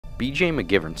B.J.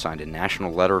 McGivern signed a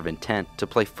national letter of intent to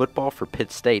play football for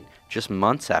Pitt State just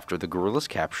months after the Gorillas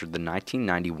captured the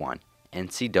 1991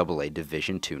 NCAA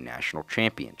Division II National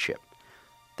Championship.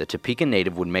 The Topeka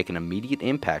native would make an immediate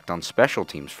impact on special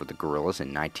teams for the Gorillas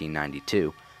in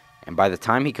 1992, and by the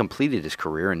time he completed his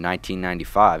career in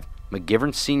 1995,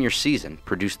 McGivern's senior season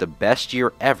produced the best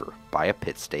year ever by a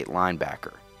Pitt State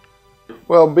linebacker.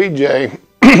 Well, BJ,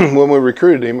 when we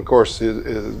recruited him, of course,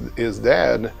 his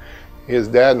dad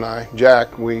and I,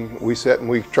 Jack, we sat and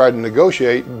we tried to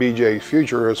negotiate BJ's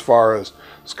future as far as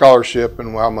scholarship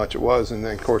and how much it was. And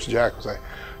then, of course, Jack was like,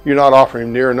 "You're not offering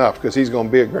him near enough because he's going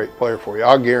to be a great player for you.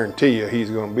 I'll guarantee you he's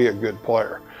going to be a good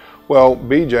player." Well,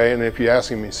 BJ, and if you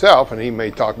ask him himself, and he may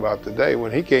talk about it today,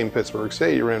 when he came to Pittsburg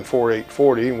State, he ran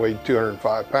 4.840 and weighed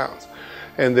 205 pounds.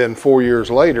 And then 4 years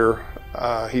later,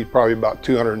 he's probably about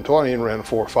 220 and ran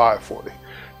 4.540.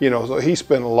 You know, so he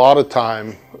spent a lot of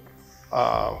time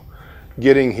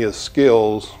getting his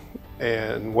skills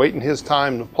and waiting his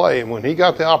time to play. And when he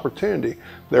got the opportunity,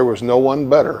 there was no one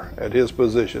better at his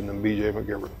position than B.J.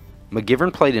 McGivern.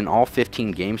 McGivern played in all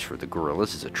 15 games for the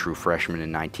Gorillas as a true freshman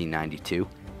in 1992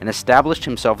 and established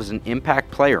himself as an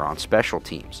impact player on special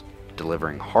teams,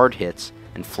 delivering hard hits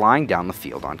and flying down the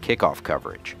field on kickoff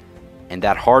coverage. And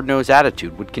that hard-nosed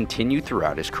attitude would continue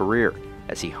throughout his career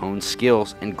as he honed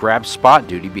skills and grabbed spot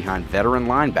duty behind veteran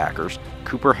linebackers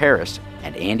Cooper Harris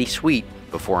and Andy Sweet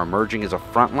before emerging as a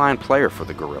frontline player for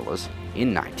the Gorillas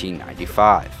in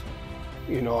 1995.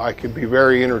 You know, I could be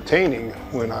very entertaining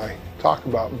when I talk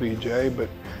about BJ, but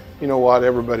you know what?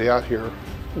 Everybody out here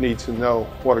needs to know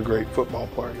what a great football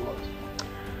player he was.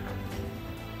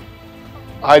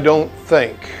 I don't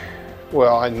think,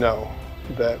 well, I know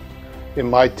that in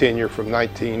my tenure from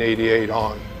 1988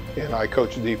 on, and I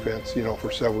coached defense, you know,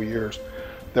 for several years,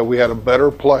 that we had a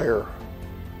better player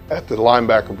at the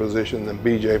linebacker position than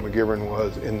B.J. McGivern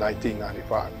was in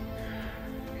 1995.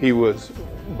 He was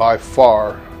by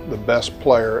far the best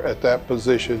player at that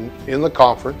position in the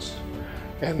conference,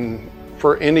 and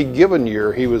for any given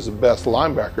year, he was the best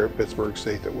linebacker at Pittsburg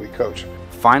State that we coached.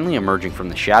 Finally emerging from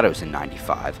the shadows in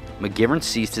 '95, McGivern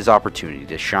seized his opportunity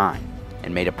to shine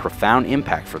and made a profound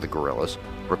impact for the Gorillas,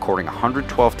 recording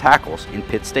 112 tackles in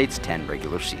Pitt State's 10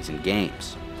 regular season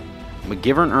games.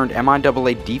 McGivern earned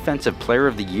MIAA Defensive Player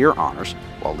of the Year honors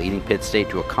while leading Pitt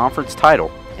State to a conference title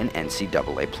and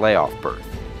NCAA playoff berth.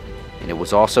 And it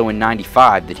was also in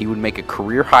 '95 that he would make a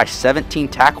career-high 17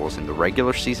 tackles in the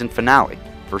regular season finale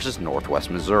versus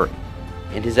Northwest Missouri.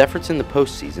 And his efforts in the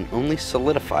postseason only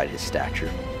solidified his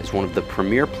stature as one of the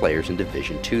premier players in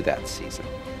Division II that season.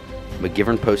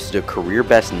 McGivern posted a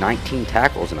career-best 19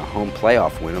 tackles in a home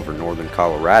playoff win over Northern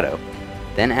Colorado,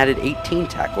 then added 18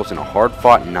 tackles in a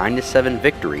hard-fought 9-7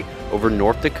 victory over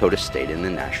North Dakota State in the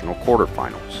national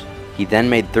quarterfinals. He then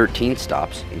made 13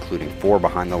 stops, including 4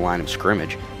 behind the line of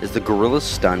scrimmage, as the Gorillas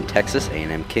stunned Texas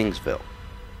A&M Kingsville.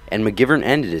 And McGivern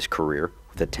ended his career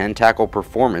with a 10-tackle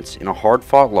performance in a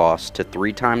hard-fought loss to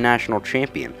 3-time national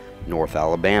champion North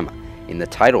Alabama in the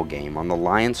title game on the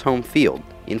Lions' home field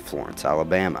in Florence,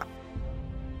 Alabama.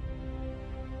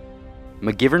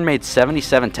 McGivern made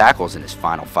 77 tackles in his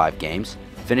final 5 games,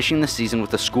 finishing the season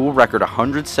with a school record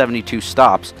 172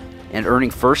 stops and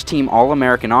earning first-team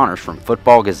All-American honors from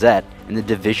Football Gazette and the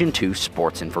Division II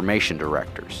Sports Information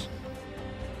Directors.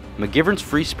 McGivern's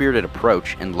free-spirited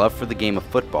approach and love for the game of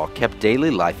football kept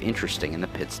daily life interesting in the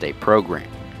Pitt State program.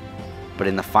 But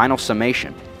in the final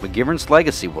summation, McGivern's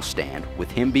legacy will stand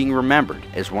with him being remembered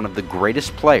as one of the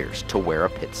greatest players to wear a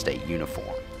Pitt State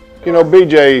uniform. You know,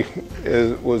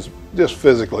 BJ was just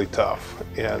physically tough,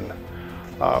 and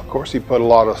of course he put a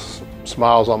lot of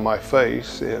smiles on my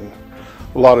face and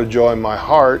a lot of joy in my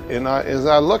heart. And as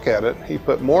I look at it, he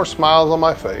put more smiles on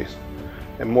my face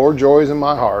and more joys in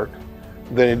my heart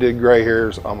than he did gray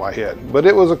hairs on my head. But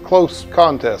it was a close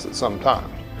contest at some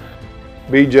times.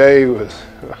 BJ was,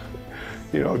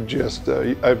 you know, just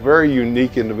a very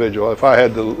unique individual. If I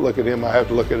had to look at him, I have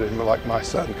to look at him like my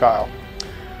son Kyle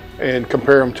and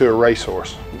compare him to a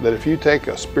racehorse. That if you take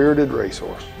a spirited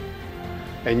racehorse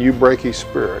and you break his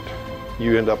spirit,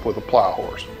 you end up with a plow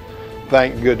horse.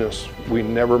 Thank goodness we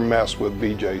never messed with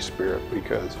BJ's spirit,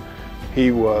 because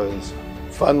he was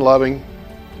fun-loving,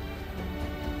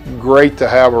 great to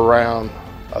have around,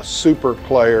 a super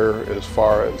player as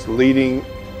far as leading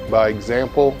by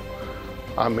example.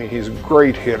 I mean, he's a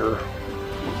great hitter,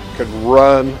 could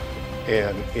run,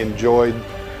 and enjoyed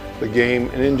the game,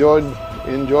 and enjoyed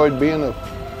being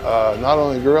not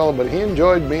only a Gorilla, but he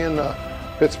enjoyed being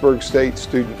a Pittsburg State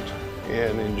student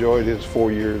and enjoyed his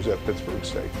 4 years at Pittsburg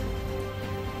State.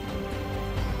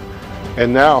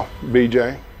 And now,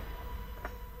 BJ,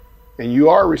 And you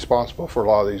are responsible for a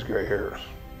lot of these gray hairs,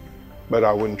 but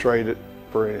I wouldn't trade it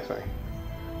for anything.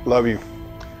 Love you.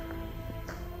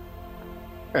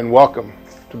 And welcome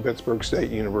to Pittsburg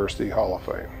State University Hall of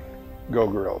Fame. Go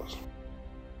Gorillas.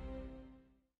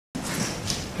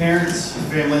 Parents,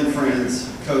 family and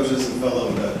friends, coaches and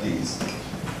fellow inductees.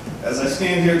 As I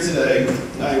stand here today,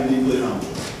 I am deeply humbled.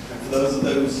 And for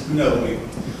those who know me,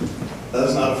 that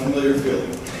is not a familiar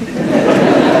feeling.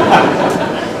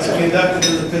 To be inducted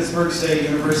into the Pittsburg State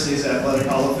University's Athletic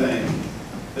Hall of Fame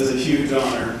is a huge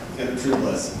honor and a true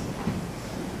blessing.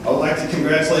 I would like to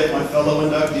congratulate my fellow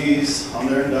inductees on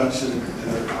their induction and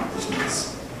their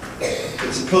accomplishments.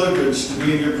 It's a privilege to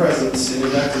be in your presence and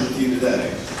inducted with you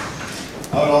today.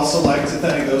 I would also like to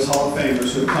thank those Hall of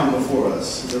Famers who have come before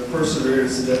us. Their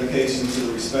perseverance and dedication to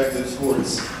the respective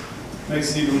sports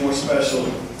makes it even more special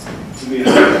to be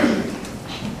inducted.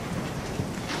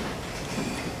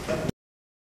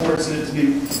 Fortunate to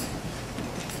be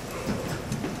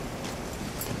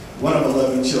one of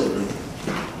 11 children.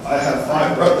 I have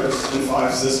 5 brothers and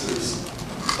 5 sisters,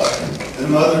 and a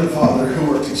mother and father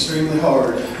who worked extremely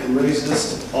hard and raised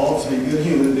us all to be good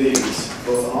human beings,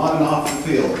 both on and off the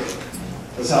field.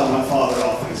 That's how my father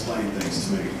often explained things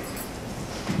to me.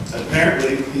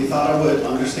 Apparently, he thought I would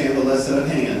understand the lesson at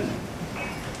hand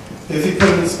if he put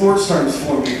it in sports terms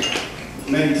for me.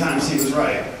 Many times he was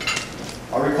right.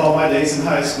 I recall my days in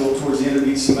high school. Towards the end of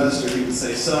each semester, he would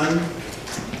say, "Son,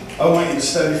 I want you to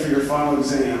study for your final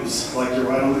exams like you're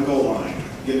right on the goal line,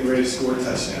 getting ready to score a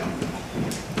touchdown."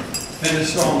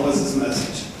 Finish strong was his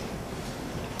message,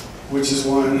 which is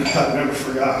one I've never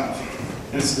forgotten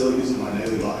and still use in my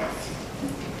daily life.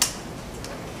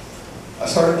 I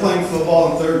started playing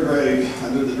football in 3rd grade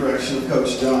under the direction of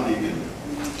Coach John Egan.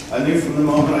 I knew from the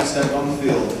moment I stepped on the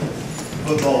field,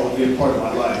 football would be a part of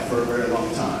my life for a very long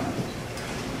time.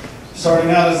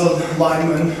 Starting out as a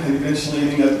lineman and eventually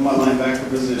ending up in my linebacker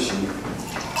position.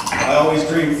 I always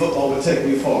dreamed football would take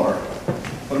me far,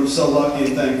 but I'm so lucky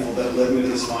and thankful that it led me to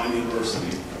this fine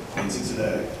university and to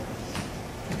today.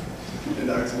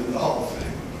 Inducted into the Hall of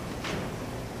Fame.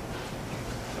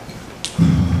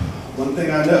 One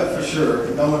thing I know for sure,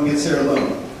 no one gets here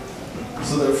alone.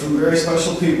 So there are some very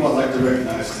special people I'd like to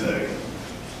recognize today.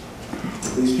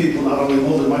 These people not only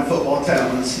molded my football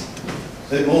talents,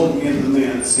 they molded me into the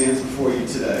man that stands before you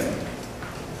today.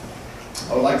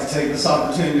 I would like to take this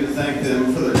opportunity to thank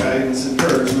them for their guidance,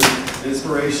 encouragement,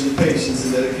 inspiration, patience,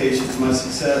 and dedication to my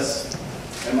success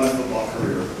and my football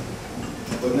career.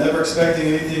 With never expecting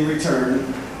anything in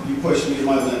return, you pushed me to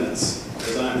my limits,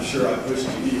 as I am sure I pushed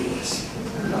you to yours.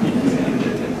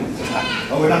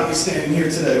 I would not be standing here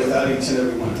today without each and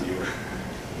every one of you.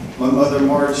 My mother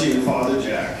Margie and father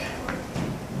Jack,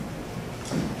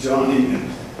 John Egan,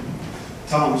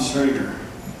 Tom Stringer,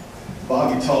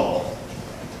 Bobby Tall,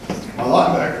 my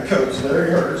linebacker coach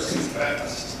Larry Hurst, who's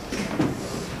fast,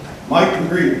 Mike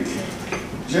McGivern,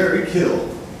 Jerry Kill,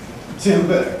 Tim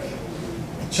Beck,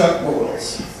 Chuck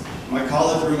Boyles, my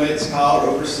college roommates Kyle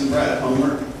Roberson, Brad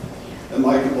Homer, and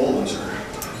Micah Bollinger.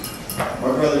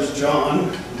 My brothers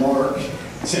John, Mark,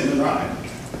 Tim, and Ryan.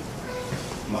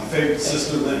 My favorite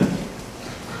sister Lynn.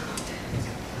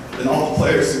 And all the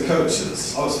players and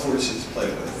coaches I was fortunate to play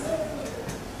with.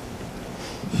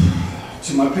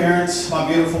 To my parents, my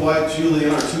beautiful wife Julie,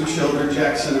 and our 2 children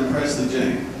Jackson and Presley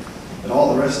Jane, and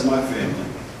all the rest of my family.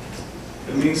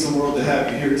 It means the world to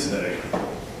have you here today.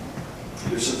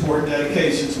 Your support and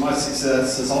dedication to my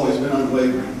success has always been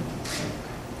unwavering.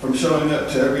 From showing up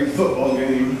to every football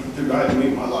game through guiding me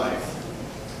in my life.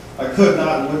 I could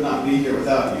not and would not be here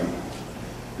without you.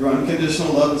 Your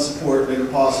unconditional love and support made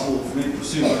it possible for me to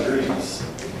pursue my dreams.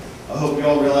 I hope you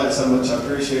all realize how much I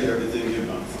appreciate everything you've done.